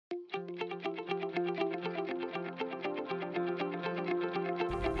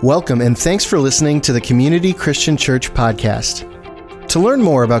Welcome and thanks for listening to the Community Christian Church podcast. To learn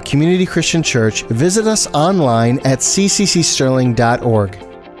more about Community Christian Church, visit us online at cccsterling.org.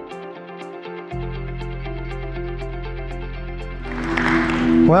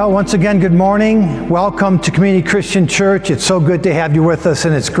 Well, once again, good morning. Welcome to Community Christian Church. It's so good to have you with us,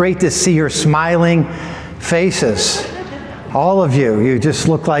 and it's great to see your smiling faces. All of you. You just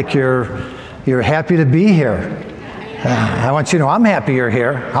look like you're happy to be here. I want you to know I'm happy you're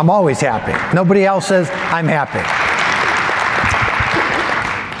here. I'm always happy. Nobody else says I'm happy.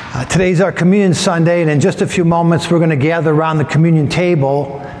 Today's our Communion Sunday, and in just a few moments we're going to gather around the communion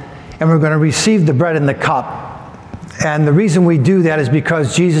table and we're going to receive the bread and the cup. And the reason we do that is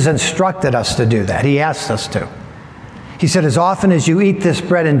because Jesus instructed us to do that. He asked us to. He said, as often as you eat this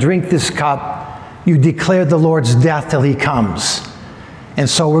bread and drink this cup, you declare the Lord's death till He comes. And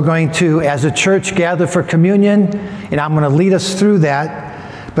so we're going to, as a church, gather for communion, and I'm going to lead us through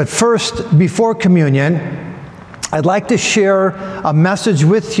that. But first, before communion, I'd like to share a message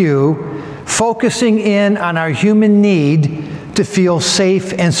with you focusing in on our human need to feel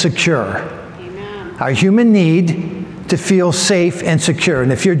safe and secure. Amen. Our human need to feel safe and secure.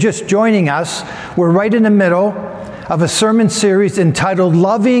 And if you're just joining us, we're right in the middle of a sermon series entitled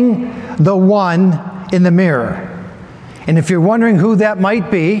Loving the One in the Mirror. And if you're wondering who that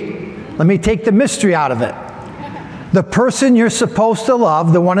might be, let me take the mystery out of it. The person you're supposed to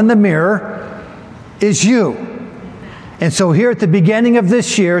love, the one in the mirror, is you. And so here at the beginning of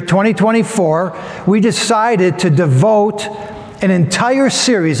this year, 2024, we decided to devote an entire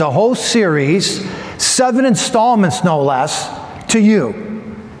series, a whole series, 7 installments no less, to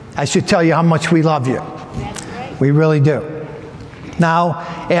you. I should tell you how much we love you. That's right. We really do. Now,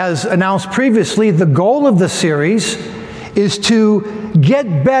 as announced previously, the goal of the series is to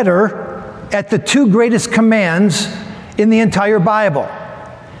get better at the 2 greatest commands in the entire Bible.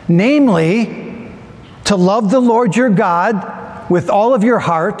 Namely, to love the Lord your God with all of your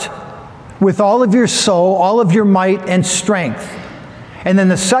heart, with all of your soul, all of your might and strength. And then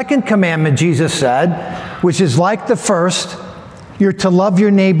the second commandment, Jesus said, which is like the first, you're to love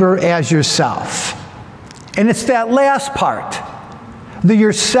your neighbor as yourself. And it's that last part, the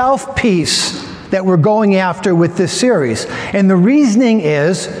yourself piece, that we're going after with this series. And the reasoning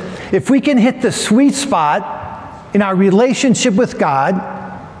is, if we can hit the sweet spot in our relationship with God,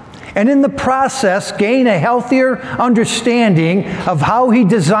 and in the process gain a healthier understanding of how He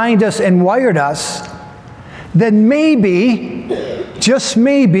designed us and wired us, then maybe, just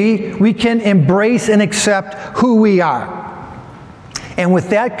maybe, we can embrace and accept who we are. And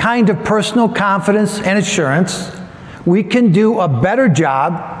with that kind of personal confidence and assurance, we can do a better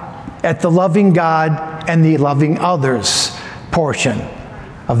job at the loving God and the loving others portion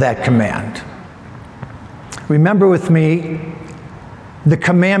of that command. Remember with me the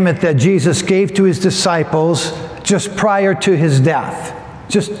commandment that Jesus gave to His disciples just prior to His death,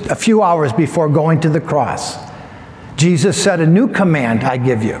 just a few hours before going to the cross. Jesus said, a new command I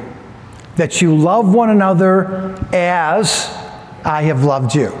give you, that you love one another as I have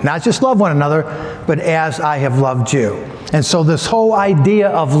loved you. Not just love one another, but as I have loved you. And so this whole idea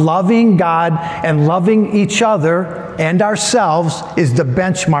of loving God and loving each other and ourselves is the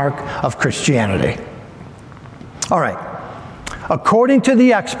benchmark of Christianity. All right. According to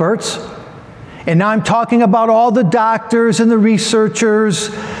the experts, and now I'm talking about all the doctors and the researchers,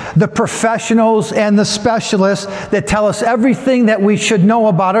 the professionals and the specialists that tell us everything that we should know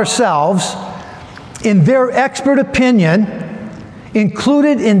about ourselves, in their expert opinion,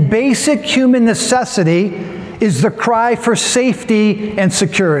 included in basic human necessity is the cry for safety and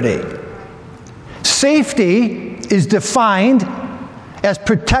security. Safety is defined as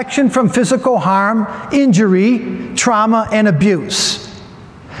protection from physical harm, injury, trauma, and abuse.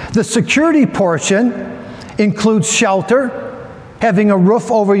 The security portion includes shelter, having a roof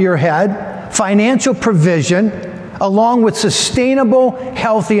over your head, financial provision, along with sustainable,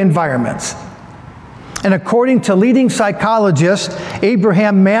 healthy environments. And according to leading psychologist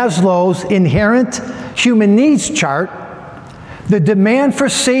Abraham Maslow's inherent human needs chart, the demand for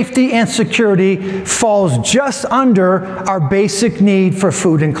safety and security falls just under our basic need for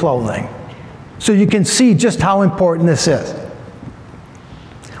food and clothing. So you can see just how important this is.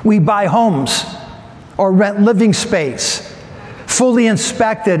 We buy homes or rent living space, fully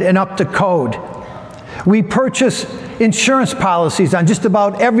inspected and up to code. We purchase insurance policies on just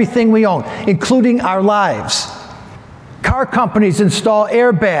about everything we own, including our lives. Car companies install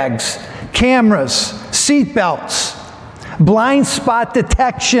airbags, cameras, seat belts, blind spot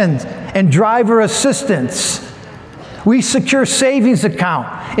detection, and driver assistance. We secure savings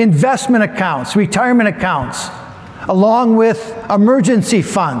account, investment accounts, retirement accounts, along with emergency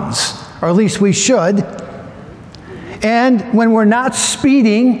funds, or at least we should. And when we're not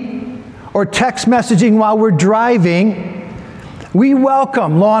speeding or text messaging while we're driving, we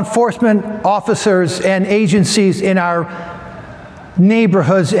welcome law enforcement officers and agencies in our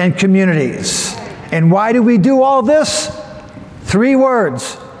neighborhoods and communities. And why do we do all this? 3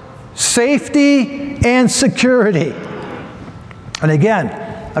 words: safety and security. And again,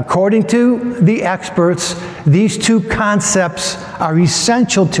 according to the experts, these 2 concepts are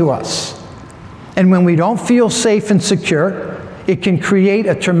essential to us. And when we don't feel safe and secure, it can create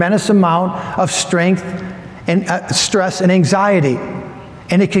a tremendous amount of stress and anxiety.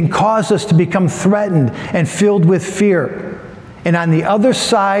 And it can cause us to become threatened and filled with fear. And on the other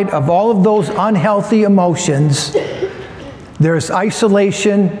side of all of those unhealthy emotions, there's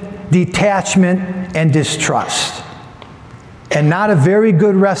isolation, detachment, and distrust. And not a very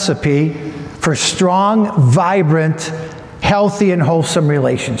good recipe for strong, vibrant, healthy, and wholesome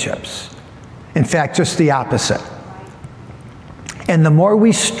relationships. In fact, just the opposite. And the more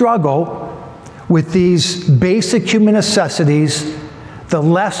we struggle with these basic human necessities, the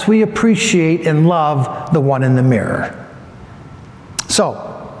less we appreciate and love the one in the mirror. So,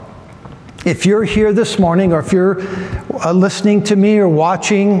 if you're here this morning, or if you're listening to me or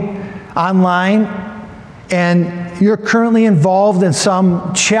watching online, and you're currently involved in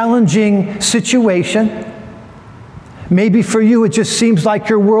some challenging situation, maybe for you it just seems like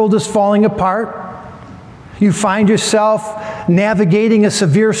your world is falling apart. You find yourself navigating a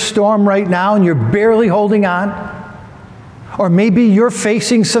severe storm right now and you're barely holding on. Or maybe you're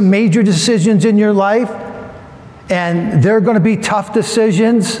facing some major decisions in your life and they're going to be tough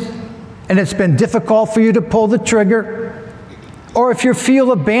decisions and it's been difficult for you to pull the trigger. Or if you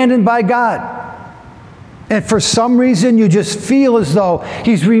feel abandoned by God, and for some reason you just feel as though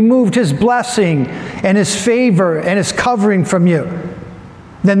He's removed His blessing and His favor and His covering from you,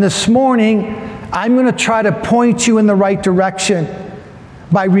 then this morning I'm going to try to point you in the right direction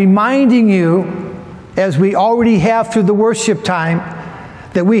by reminding you, as we already have through the worship time,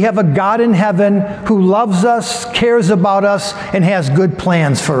 that we have a God in heaven who loves us, cares about us, and has good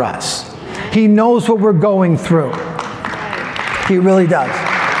plans for us. He knows what we're going through. He really does.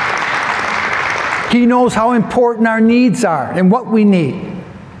 He knows how important our needs are and what we need.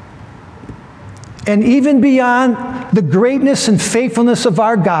 And even beyond the greatness and faithfulness of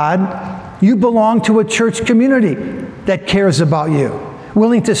our God, you belong to a church community that cares about you,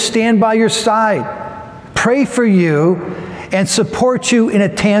 willing to stand by your side, pray for you, and support you in a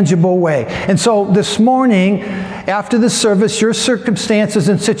tangible way. And so this morning, after the service, your circumstances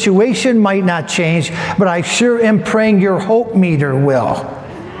and situation might not change, but I sure am praying your hope meter will.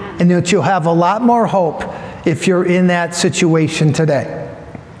 And that you'll have a lot more hope if you're in that situation today.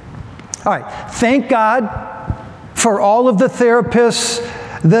 All right. Thank God for all of the therapists,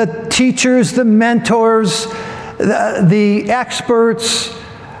 the teachers, the mentors, the experts,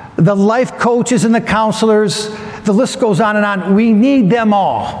 the life coaches and the counselors. The list goes on and on. We need them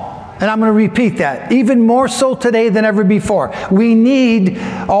all. And I'm going to repeat that, even more so today than ever before. We need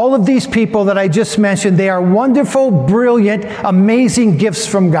all of these people that I just mentioned. They are wonderful, brilliant, amazing gifts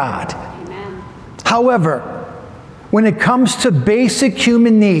from God. Amen. However, when it comes to basic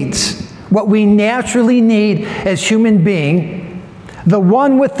human needs, what we naturally need as human beings, the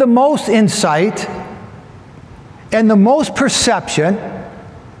one with the most insight and the most perception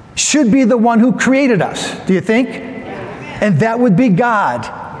should be the one who created us. Do you think? And that would be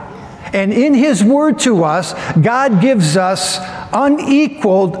God. And in His Word to us, God gives us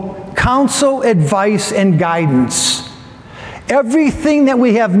unequaled counsel, advice, and guidance. Everything that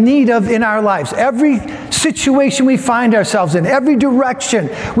we have need of in our lives, every situation we find ourselves in, every direction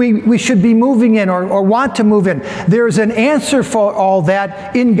we should be moving in or want to move in, there is an answer for all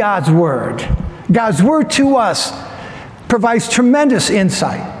that in God's Word. God's Word to us provides tremendous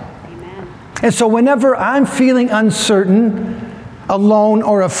insight. Amen. And so whenever I'm feeling uncertain, alone,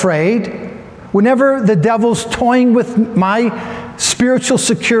 or afraid, whenever the devil's toying with my spiritual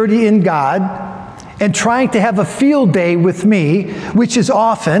security in God and trying to have a field day with me, which is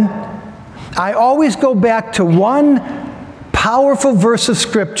often, I always go back to one powerful verse of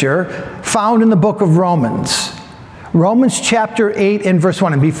Scripture found in the book of Romans. Romans chapter 8 and verse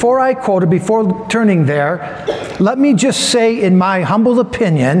 1. And before I quote it, before turning there, let me just say, in my humble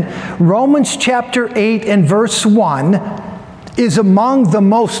opinion, Romans chapter 8 and verse 1 is among the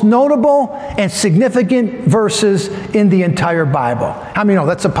most notable and significant verses in the entire Bible. How many know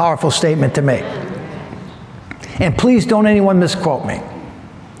that's a powerful statement to make? And please don't anyone misquote me.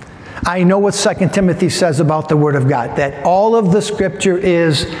 I know what 2 Timothy says about the Word of God, that all of the Scripture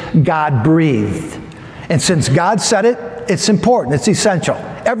is God-breathed. And since God said it, it's important. It's essential.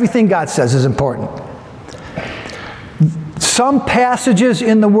 Everything God says is important. Some passages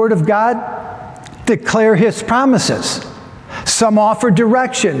in the Word of God declare His promises. Some offer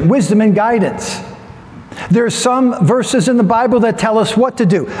direction, wisdom, and guidance. There are some verses in the Bible that tell us what to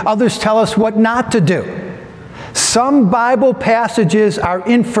do. Others tell us what not to do. Some Bible passages are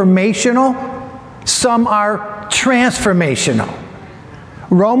informational. Some are transformational.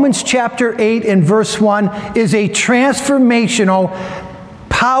 Romans chapter 8 and verse 1 is a transformational,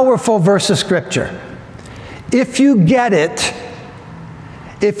 powerful verse of Scripture. If you get it,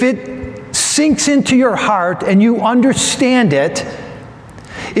 if it sinks into your heart and you understand it,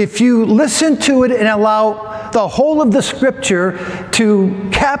 if you listen to it and allow the whole of the Scripture to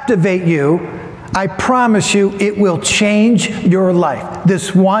captivate you, I promise you it will change your life.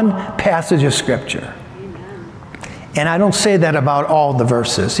 This one passage of Scripture. And I don't say that about all the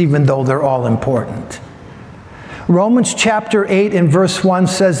verses, even though they're all important. Romans chapter 8 and verse 1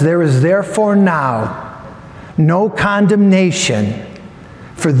 says, "There is therefore now no condemnation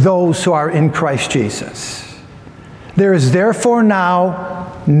for those who are in Christ Jesus." There is therefore now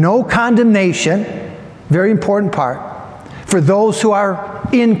no condemnation, very important part, for those who are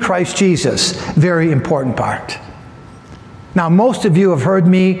in Christ Jesus, very important part. Now, most of you have heard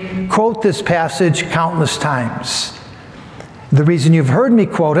me quote this passage countless times. The reason you've heard me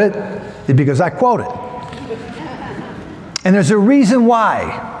quote it is because I quote it. And there's a reason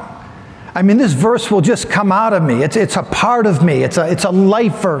why. I mean, this verse will just come out of me. It's a part of me. It's a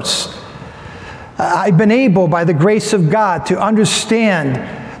life verse. I've been able, by the grace of God, to understand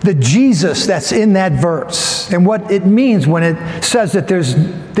the Jesus that's in that verse and what it means when it says that there's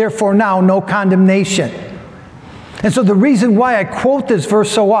therefore now no condemnation. And so the reason why I quote this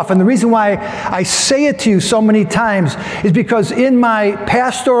verse so often, the reason why I say it to you so many times is because in my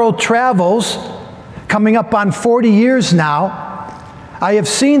pastoral travels, coming up on 40 years now, I have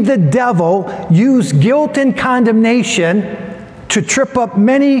seen the devil use guilt and condemnation to trip up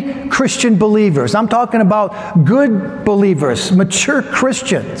many Christian believers. I'm talking about good believers, mature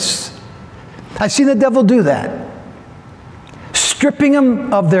Christians. I've seen the devil do that. Stripping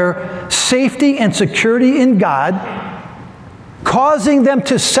them of their safety and security in God, causing them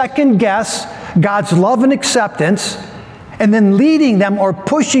to second guess God's love and acceptance, and then leading them or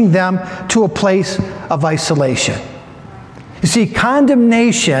pushing them to a place of isolation. You see,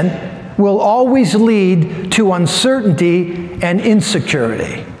 condemnation will always lead to uncertainty and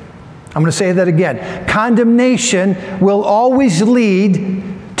insecurity. I'm going to say that again. Condemnation will always lead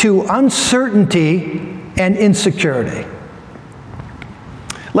to uncertainty and insecurity.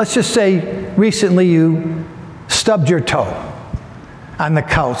 Let's just say recently you stubbed your toe on the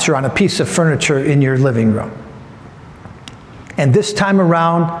couch or on a piece of furniture in your living room. And this time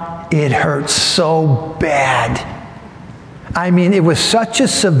around, it hurts so bad. I mean, it was such a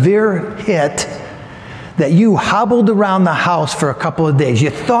severe hit that you hobbled around the house for a couple of days.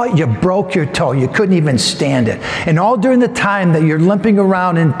 You thought you broke your toe. You couldn't even stand it. And all during the time that you're limping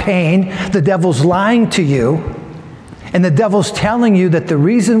around in pain, the devil's lying to you. And the devil's telling you that the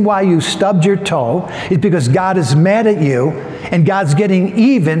reason why you stubbed your toe is because God is mad at you and God's getting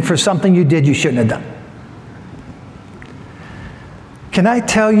even for something you did you shouldn't have done. Can I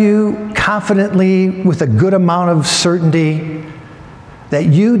tell you confidently, with a good amount of certainty, that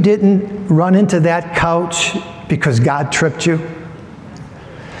you didn't run into that couch because God tripped you?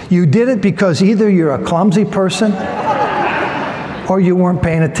 You did it because either you're a clumsy person or you weren't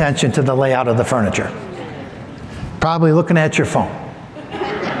paying attention to the layout of the furniture. Probably looking at your phone.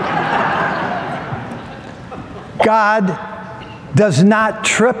 God does not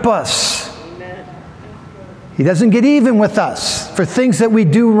trip us. He doesn't get even with us for things that we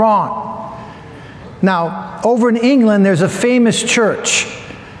do wrong. Now, over in England, there's a famous church.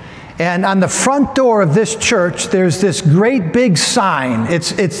 And on the front door of this church, there's this great big sign.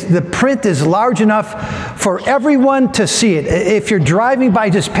 The print is large enough for everyone to see it. If you're driving by,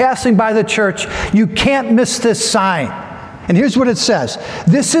 just passing by the church, you can't miss this sign. And here's what it says.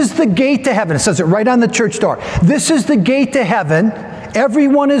 This is the gate to heaven. It says it right on the church door. This is the gate to heaven.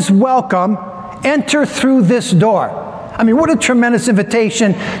 Everyone is welcome. Enter through this door. I mean, what a tremendous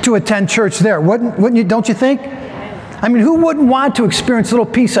invitation to attend church there. Wouldn't you, don't you think? I mean, who wouldn't want to experience a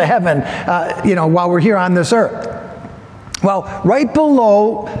little piece of heaven, while we're here on this earth? Well, right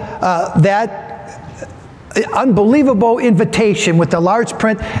below that unbelievable invitation with the large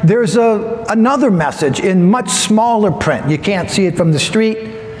print, there's another message in much smaller print. You can't see it from the street.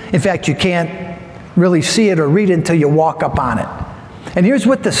 In fact, you can't really see it or read it until you walk up on it. And here's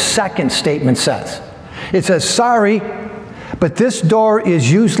what the second statement says. It says, "Sorry, but this door is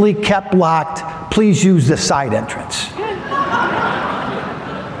usually kept locked please use the side entrance.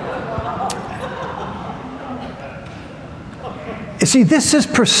 You see, this is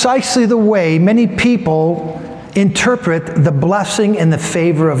precisely the way many people interpret the blessing and the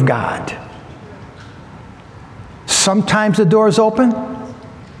favor of God. Sometimes the door is open,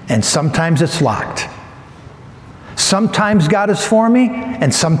 and sometimes it's locked. Sometimes God is for me,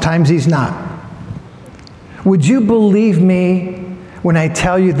 and sometimes He's not. Would you believe me when I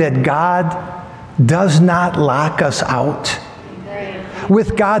tell you that God does not lock us out?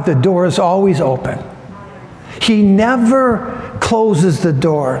 With God, the door is always open. He never closes the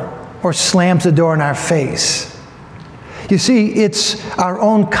door or slams the door in our face. You see, it's our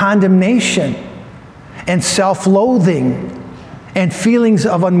own condemnation and self-loathing and feelings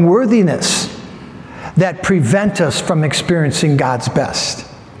of unworthiness that prevent us from experiencing God's best.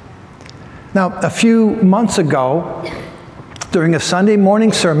 Now, a few months ago, during a Sunday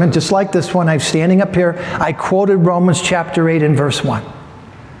morning sermon, just like this one, I'm standing up here, I quoted Romans chapter 8 and verse 1.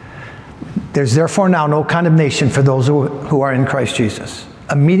 There's therefore now no condemnation for those who are in Christ Jesus.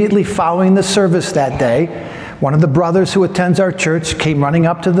 Immediately following the service that day, one of the brothers who attends our church came running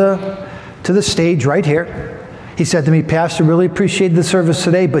up to the stage right here. He said to me, Pastor, really appreciated the service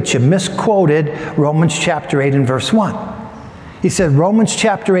today, but you misquoted Romans chapter 8 and verse 1. He said, Romans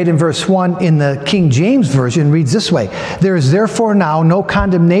chapter 8 and verse 1 in the King James Version reads this way, there is therefore now no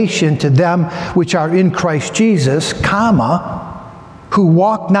condemnation to them which are in Christ Jesus, comma, who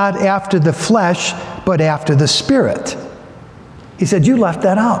walk not after the flesh, but after the Spirit. He said, you left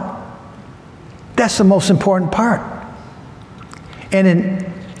that out. That's the most important part. And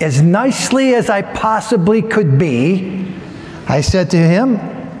as nicely as I possibly could be, I said to him,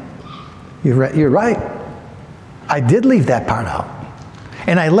 you're right. I did leave that part out.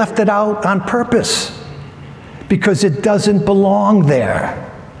 And I left it out on purpose because it doesn't belong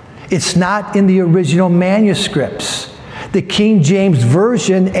there. It's not in the original manuscripts. The King James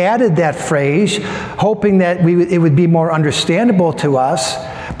Version added that phrase, hoping that it would be more understandable to us.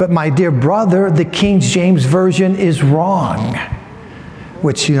 But my dear brother, the King James Version is wrong,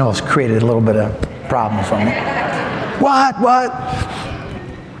 which, has created a little bit of problems for me. What?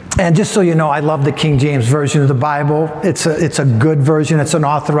 And just so you know, I love the King James Version of the Bible. It's a good version. It's an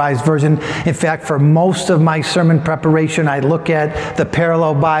authorized version. In fact, for most of my sermon preparation, I look at the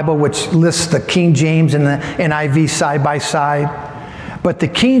parallel Bible, which lists the King James and the NIV side by side. But the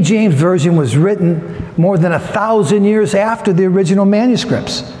King James Version was written more than 1,000 years after the original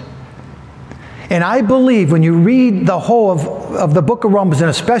manuscripts. And I believe when you read the whole of the book of Romans, and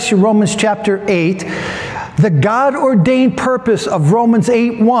especially Romans chapter 8, the God-ordained purpose of Romans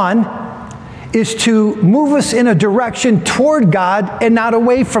 8:1 is to move us in a direction toward God and not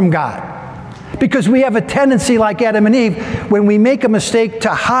away from God. Because we have a tendency, like Adam and Eve, when we make a mistake, to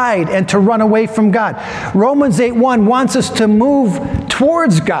hide and to run away from God. Romans 8:1 wants us to move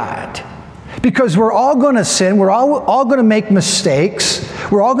towards God. Because we're all going to sin. We're all going to make mistakes.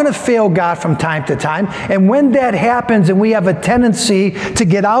 We're all going to fail God from time to time. And when that happens and we have a tendency to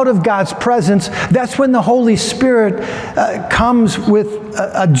get out of God's presence, that's when the Holy Spirit comes with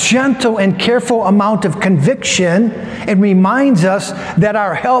a gentle and careful amount of conviction and reminds us that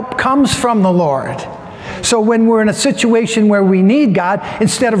our help comes from the Lord. So when we're in a situation where we need God,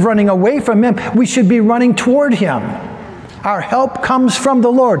 instead of running away from Him, we should be running toward Him. Our help comes from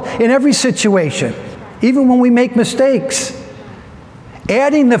the Lord in every situation, even when we make mistakes.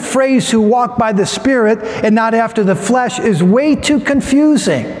 Adding the phrase who walk by the Spirit and not after the flesh is way too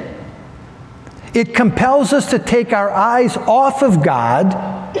confusing. It compels us to take our eyes off of God,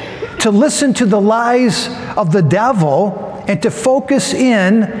 to listen to the lies of the devil, and to focus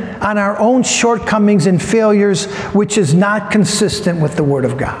in on our own shortcomings and failures, which is not consistent with the Word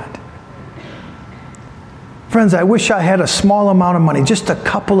of God. Friends, I wish I had a small amount of money, just a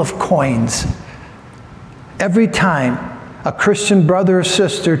couple of coins. Every time a Christian brother or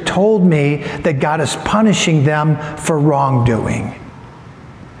sister told me that God is punishing them for wrongdoing,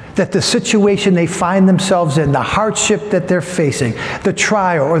 that the situation they find themselves in, the hardship that they're facing, the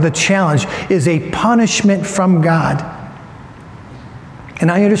trial or the challenge is a punishment from God.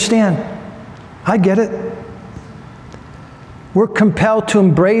 And I understand. I get it. We're compelled to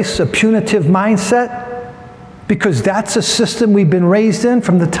embrace a punitive mindset because that's a system we've been raised in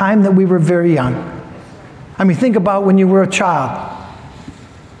from the time that we were very young. I mean, think about when you were a child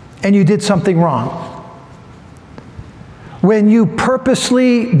and you did something wrong. When you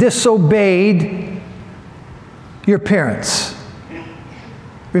purposely disobeyed your parents.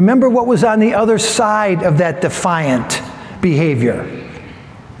 Remember what was on the other side of that defiant behavior.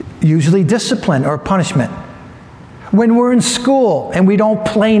 Usually discipline or punishment. When we're in school and we don't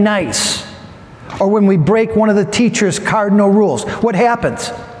play nice, Or when we break one of the teacher's cardinal rules, what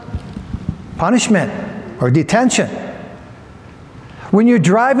happens? Punishment or detention. When you're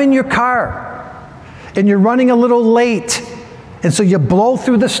driving your car and you're running a little late, and so you blow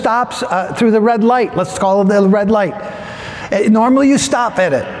through the stops, through the red light. Let's call it the red light. Normally you stop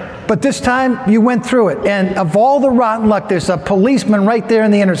at it. But this time you went through it. And of all the rotten luck, there's a policeman right there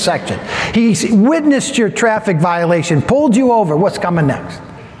in the intersection. He's witnessed your traffic violation, pulled you over. What's coming next?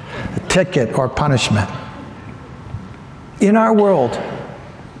 A ticket or punishment. In our world,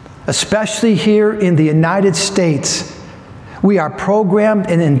 especially here in the United States, we are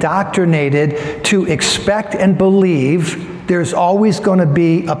programmed and indoctrinated to expect and believe there's always going to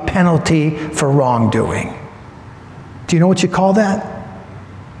be a penalty for wrongdoing. Do you know what you call that?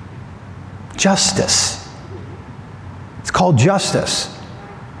 Justice. It's called justice,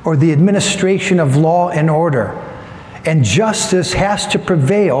 or the administration of law and order. And justice has to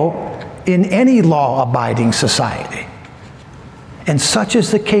prevail in any law-abiding society. And such is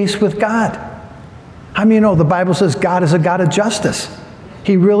the case with God. How many of you know the Bible says God is a God of justice?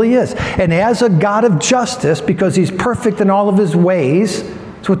 He really is. And as a God of justice, because He's perfect in all of His ways,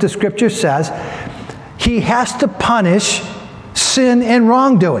 that's what the Scripture says, He has to punish sin and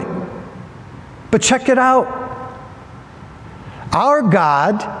wrongdoing. But check it out. Our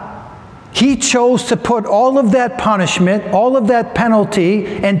God, He chose to put all of that punishment, all of that penalty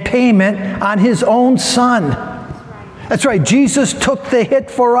and payment on His own Son. That's right. Jesus took the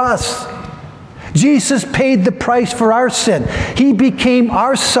hit for us. Jesus paid the price for our sin. He became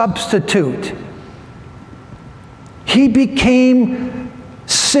our substitute. He became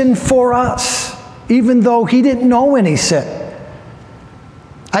sin for us, even though He didn't know any sin.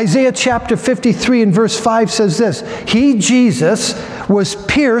 Isaiah chapter 53 and verse 5 says this, He, Jesus, was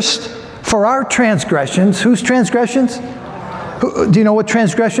pierced for our transgressions. Whose transgressions? Do you know what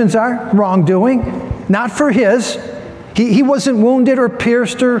transgressions are? Wrongdoing. Not for His. He wasn't wounded or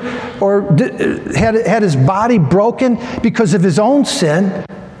pierced or had his body broken because of His own sin,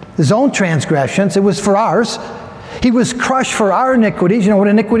 His own transgressions. It was for ours. He was crushed for our iniquities. You know what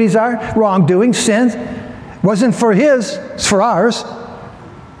iniquities are? Wrongdoing, sins. It wasn't for His, it's for ours.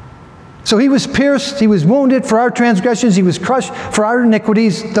 So He was pierced, He was wounded for our transgressions, He was crushed for our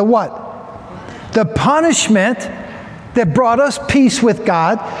iniquities. The what? The punishment that brought us peace with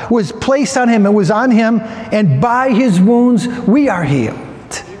God was placed on Him. It was on Him, and by His wounds we are healed.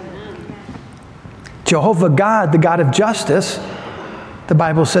 Jehovah God, the God of justice, the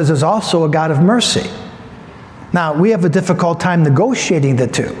Bible says, is also a God of mercy. Now, we have a difficult time negotiating the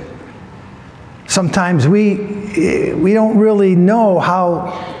two. Sometimes we don't really know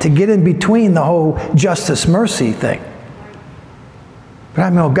how to get in between the whole justice-mercy thing. But I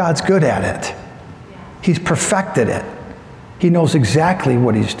know God's good at it. He's perfected it. He knows exactly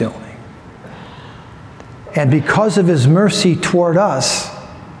what He's doing. And because of His mercy toward us,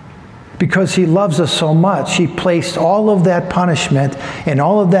 because He loves us so much, He placed all of that punishment and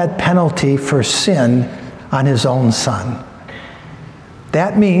all of that penalty for sin on His own Son.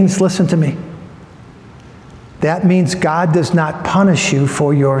 That means, listen to me, that means God does not punish you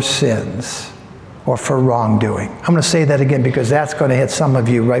for your sins or for wrongdoing. I'm going to say that again because that's going to hit some of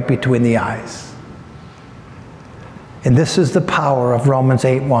you right between the eyes. And this is the power of Romans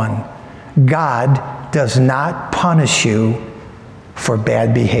 8:1. God does not punish you for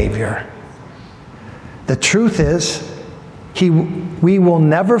bad behavior. The truth is, we will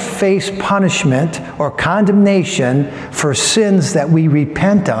never face punishment or condemnation for sins that we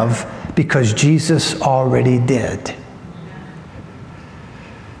repent of because Jesus already did.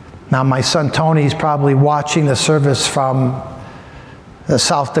 Now, my son Tony is probably watching the service from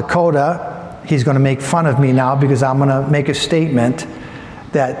South Dakota. He's going to make fun of me now because I'm going to make a statement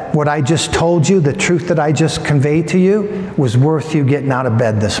that what I just told you, the truth that I just conveyed to you, was worth you getting out of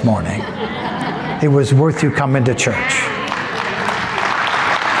bed this morning. It was worth you coming to church.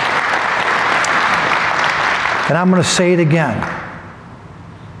 And I'm going to say it again.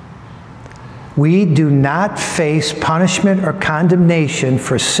 We do not face punishment or condemnation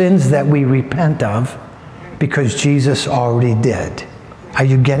for sins that we repent of because Jesus already did. Are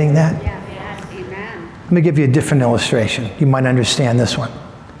you getting that? Yes. Amen. Let me give you a different illustration. You might understand this one.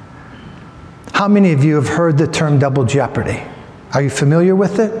 How many of you have heard the term double jeopardy? Are you familiar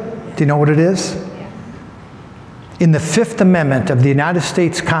with it? Do you know what it is? In the Fifth Amendment of the United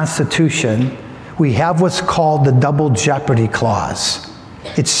States Constitution, we have what's called the double jeopardy clause.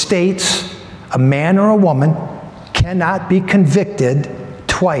 It states a man or a woman cannot be convicted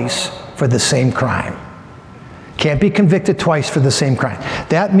twice for the same crime. Can't be convicted twice for the same crime.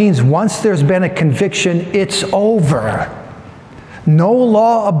 That means once there's been a conviction, it's over. No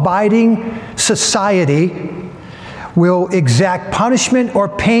law-abiding society will exact punishment or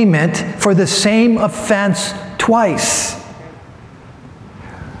payment for the same offense twice.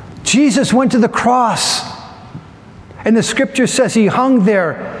 Jesus went to the cross, and the scripture says he hung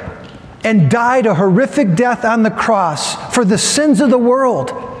there and died a horrific death on the cross for the sins of the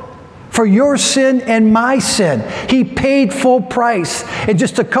world, for your sin and my sin. He paid full price. And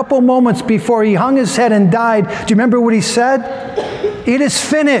just a couple moments before he hung his head and died, do you remember what he said? It is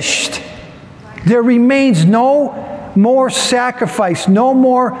finished. There remains no more sacrifice, no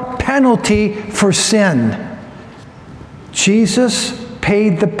more penalty for sin. Jesus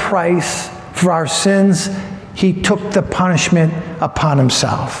paid the price for our sins. He took the punishment upon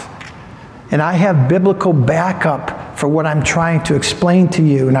himself. And I have biblical backup for what I'm trying to explain to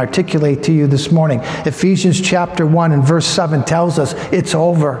you and articulate to you this morning. Ephesians chapter 1 and verse 7 tells us it's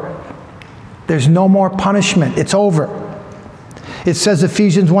over. There's no more punishment. It's over. It says,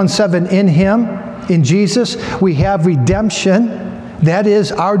 Ephesians 1:7, in him, in Jesus, we have redemption. That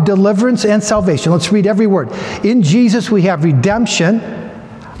is our deliverance and salvation. Let's read every word. In Jesus, we have redemption,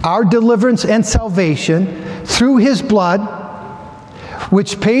 our deliverance and salvation through his blood,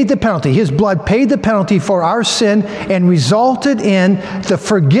 which paid the penalty. His blood paid the penalty for our sin and resulted in the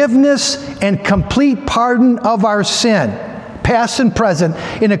forgiveness and complete pardon of our sin, past and present,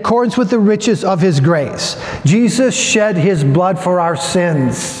 in accordance with the riches of his grace. Jesus shed his blood for our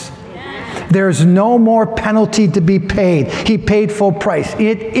sins. There's no more penalty to be paid. He paid full price.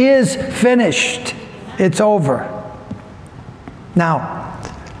 It is finished. It's over. Now,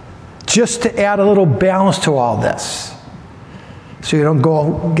 just to add a little balance to all this, so you don't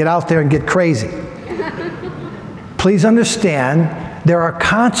go get out there and get crazy, please understand there are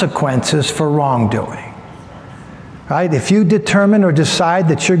consequences for wrongdoing. Right? If you determine or decide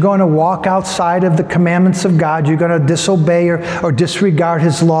that you're going to walk outside of the commandments of God, you're going to disobey or disregard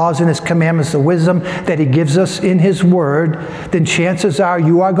his laws and his commandments, the wisdom that he gives us in his word, then chances are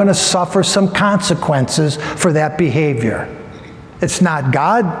you are going to suffer some consequences for that behavior. It's not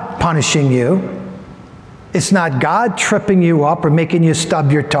God punishing you. It's not God tripping you up or making you stub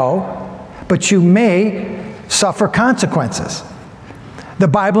your toe, but you may suffer consequences. The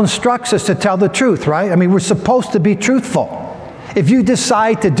Bible instructs us to tell the truth, right? I mean, we're supposed to be truthful. If you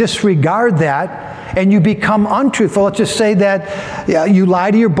decide to disregard that and you become untruthful, let's just say that you lie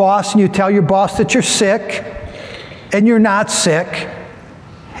to your boss and you tell your boss that you're sick and you're not sick,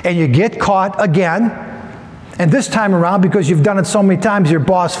 and you get caught again, and this time around, because you've done it so many times, your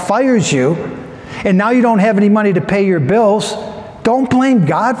boss fires you, and now you don't have any money to pay your bills. Don't blame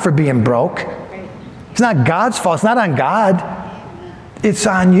God for being broke. It's not God's fault. It's not on God. It's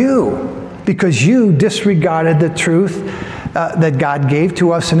on you because you disregarded the truth that God gave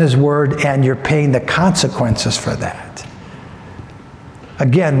to us in his word, and you're paying the consequences for that.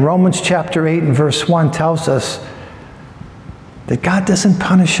 Again, Romans chapter 8 and verse 1 tells us that God doesn't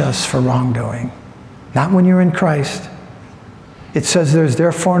punish us for wrongdoing. Not when you're in Christ. It says there's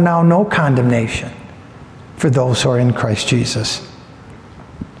therefore now no condemnation for those who are in Christ Jesus.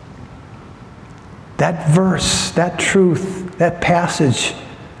 That verse, that truth, that passage,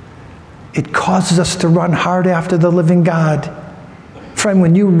 it causes us to run hard after the living God. Friend,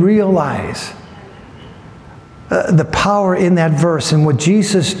 when you realize the power in that verse and what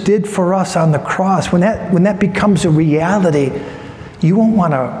Jesus did for us on the cross, when that becomes a reality, you won't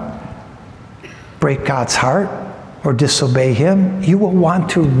want to break God's heart or disobey him. You will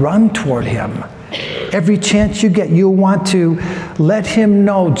want to run toward him. Every chance you get, you'll want to let him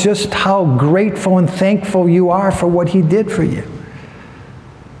know just how grateful and thankful you are for what he did for you.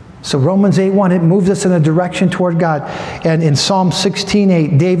 So Romans 8:1, it moves us in a direction toward God. And in Psalm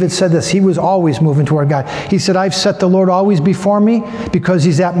 16:8, David said this. He was always moving toward God. He said, I've set the Lord always before me because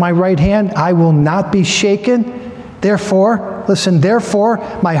he's at my right hand. I will not be shaken. Therefore, listen, therefore,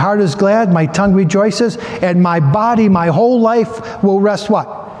 my heart is glad, my tongue rejoices, and my body, my whole life will rest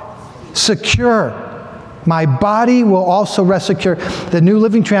what? Secure. My body will also rest secure. The New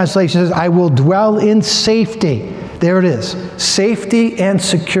Living Translation says, I will dwell in safety. There it is. Safety and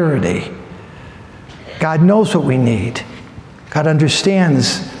security. God knows what we need. God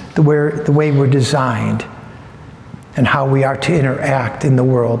understands the way we're designed and how we are to interact in the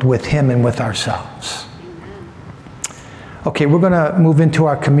world with him and with ourselves. Okay, we're going to move into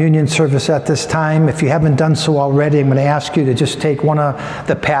our communion service at this time. If you haven't done so already, I'm going to ask you to just take one of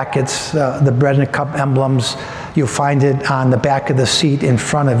the packets, the bread and cup emblems. You'll find it on the back of the seat in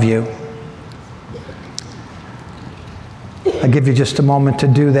front of you. I'll give you just a moment to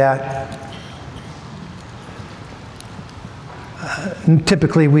do that.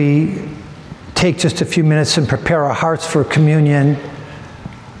 Typically, we take just a few minutes and prepare our hearts for communion.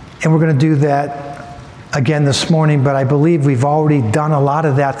 And we're going to do that again this morning, but I believe we've already done a lot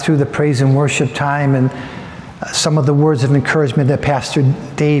of that through the praise and worship time and some of the words of encouragement that Pastor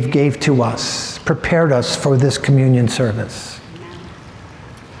Dave gave to us, prepared us for this communion service.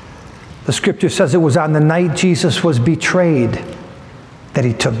 The scripture says it was on the night Jesus was betrayed that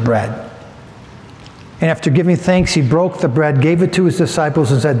he took bread. And after giving thanks, he broke the bread, gave it to his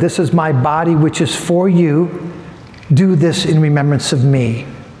disciples, and said, "This is my body, which is for you. Do this in remembrance of me."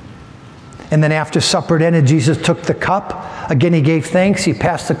 And then after supper had ended, Jesus took the cup. Again, he gave thanks. He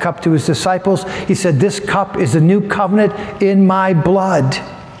passed the cup to his disciples. He said, "This cup is the new covenant in my blood."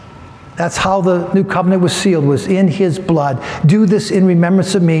 That's how the new covenant was sealed, was in his blood. "Do this in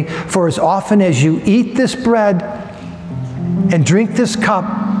remembrance of me, for as often as you eat this bread and drink this cup,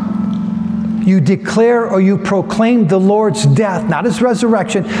 you declare or you proclaim the Lord's death," not his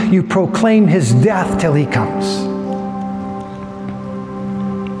resurrection, you proclaim his death till he comes.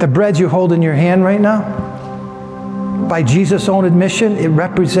 The bread you hold in your hand right now, by Jesus' own admission, it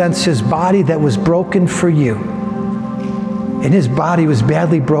represents his body that was broken for you. And his body was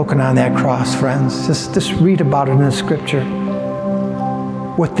badly broken on that cross, friends. Just read about it in the scripture.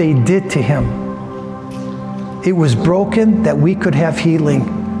 What they did to him. It was broken that we could have healing.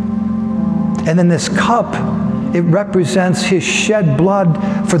 And then this cup, it represents his shed blood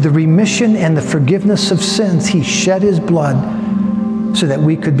for the remission and the forgiveness of sins. He shed his blood so that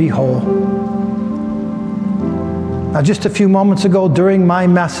we could be whole. Now, just a few moments ago during my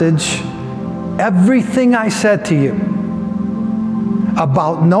message, everything I said to you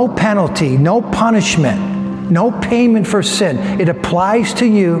about no penalty, no punishment, no payment for sin, it applies to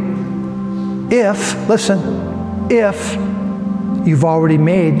you if you've already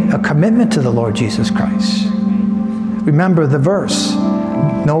made a commitment to the Lord Jesus Christ. Remember the verse,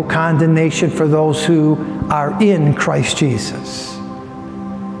 no condemnation for those who are in Christ Jesus.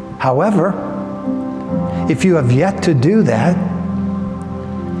 However, if you have yet to do that,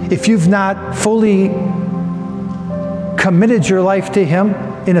 if you've not fully committed your life to him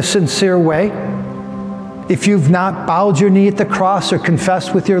in a sincere way, if you've not bowed your knee at the cross or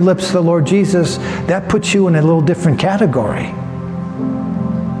confessed with your lips the Lord Jesus, that puts you in a little different category.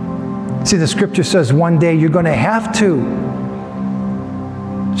 See, the scripture says one day you're going to have to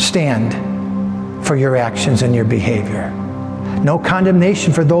stand for your actions and your behavior. No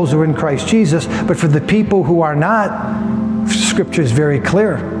condemnation for those who are in Christ Jesus, but for the people who are not, scripture is very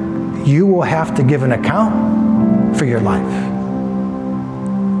clear. You will have to give an account for your life.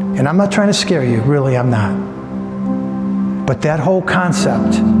 And I'm not trying to scare you, really I'm not. But that whole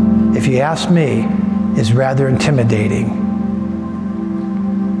concept, if you ask me, is rather intimidating.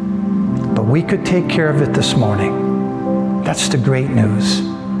 But we could take care of it this morning. That's the great news.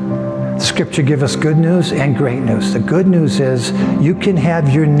 The scripture gives us good news and great news. The good news is you can have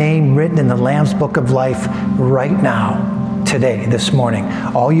your name written in the Lamb's Book of Life right now, today, this morning.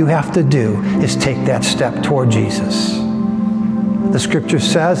 All you have to do is take that step toward Jesus. The scripture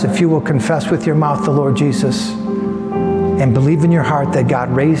says if you will confess with your mouth the Lord Jesus and believe in your heart that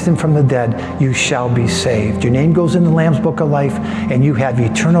God raised him from the dead, you shall be saved. Your name goes in the Lamb's Book of Life and you have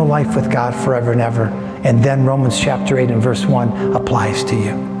eternal life with God forever and ever. And then Romans chapter 8 and verse 1 applies to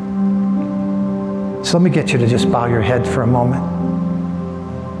you. So let me get you to just bow your head for a moment.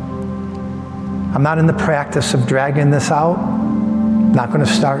 I'm not in the practice of dragging this out. I'm not going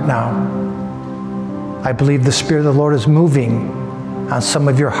to start now. I believe the Spirit of the Lord is moving on some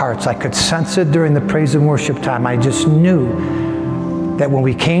of your hearts. I could sense it during the praise and worship time. I just knew that when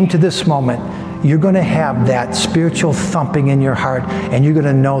we came to this moment, you're going to have that spiritual thumping in your heart and you're going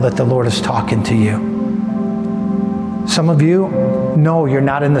to know that the Lord is talking to you. Some of you know you're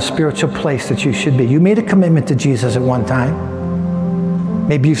not in the spiritual place that you should be. You made a commitment to Jesus at one time.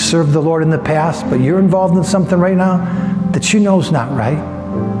 Maybe you've served the Lord in the past, but you're involved in something right now that you know is not right.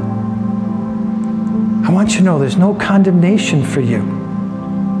 I want you to know there's no condemnation for you.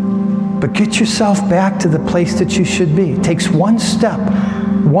 But get yourself back to the place that you should be. It takes one step,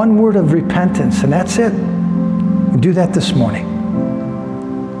 one word of repentance, and that's it. We'll do that this morning.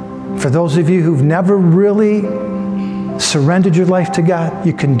 For those of you who've never really surrendered your life to God,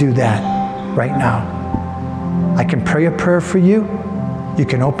 you can do that right now. I can pray a prayer for you. You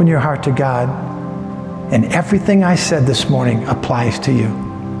can open your heart to God. And everything I said this morning applies to you.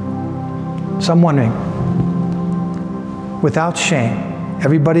 So I'm wondering, without shame,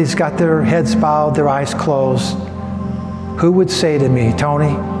 everybody's got their heads bowed, their eyes closed. Who would say to me,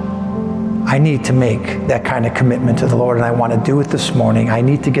 Tony, I need to make that kind of commitment to the Lord and I want to do it this morning. I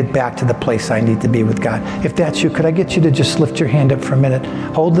need to get back to the place I need to be with God. If that's you, could I get you to just lift your hand up for a minute?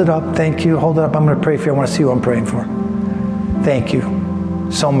 Hold it up. Thank you. Hold it up. I'm going to pray for you. I want to see who I'm praying for. Thank you.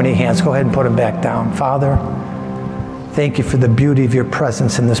 So many hands. Go ahead and put them back down. Father, thank you for the beauty of your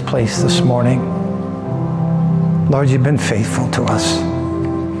presence in this place this morning. Lord, you've been faithful to us.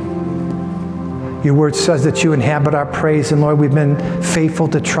 Your word says that you inhabit our praise, and Lord, we've been faithful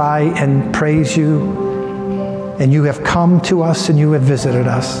to try and praise you. And you have come to us and you have visited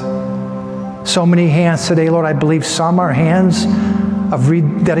us. So many hands today, Lord. I believe some are hands of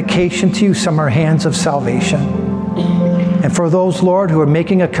rededication to you, some are hands of salvation. And for those, Lord, who are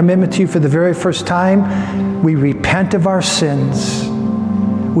making a commitment to you for the very first time, we repent of our sins.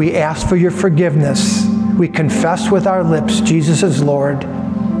 We ask for your forgiveness. We confess with our lips Jesus is Lord.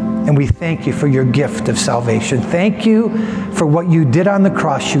 And we thank you for your gift of salvation. Thank you for what you did on the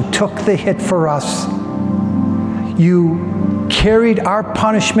cross. You took the hit for us. You carried our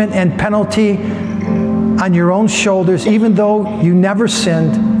punishment and penalty on your own shoulders. Even though you never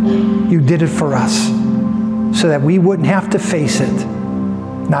sinned, you did it for us so that we wouldn't have to face it,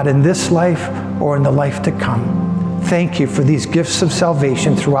 not in this life or in the life to come. Thank you for these gifts of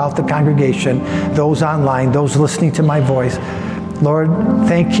salvation throughout the congregation, those online, those listening to my voice. Lord,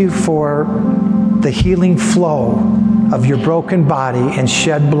 thank you for the healing flow of your broken body and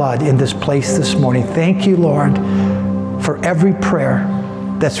shed blood in this place this morning. Thank you, Lord, for every prayer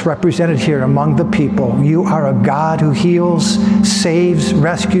that's represented here among the people. You are a God who heals, saves,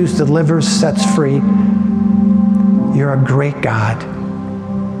 rescues, delivers, sets free. You're a great God,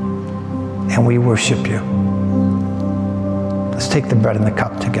 and we worship you. Let's take the bread and the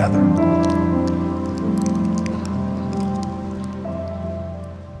cup together.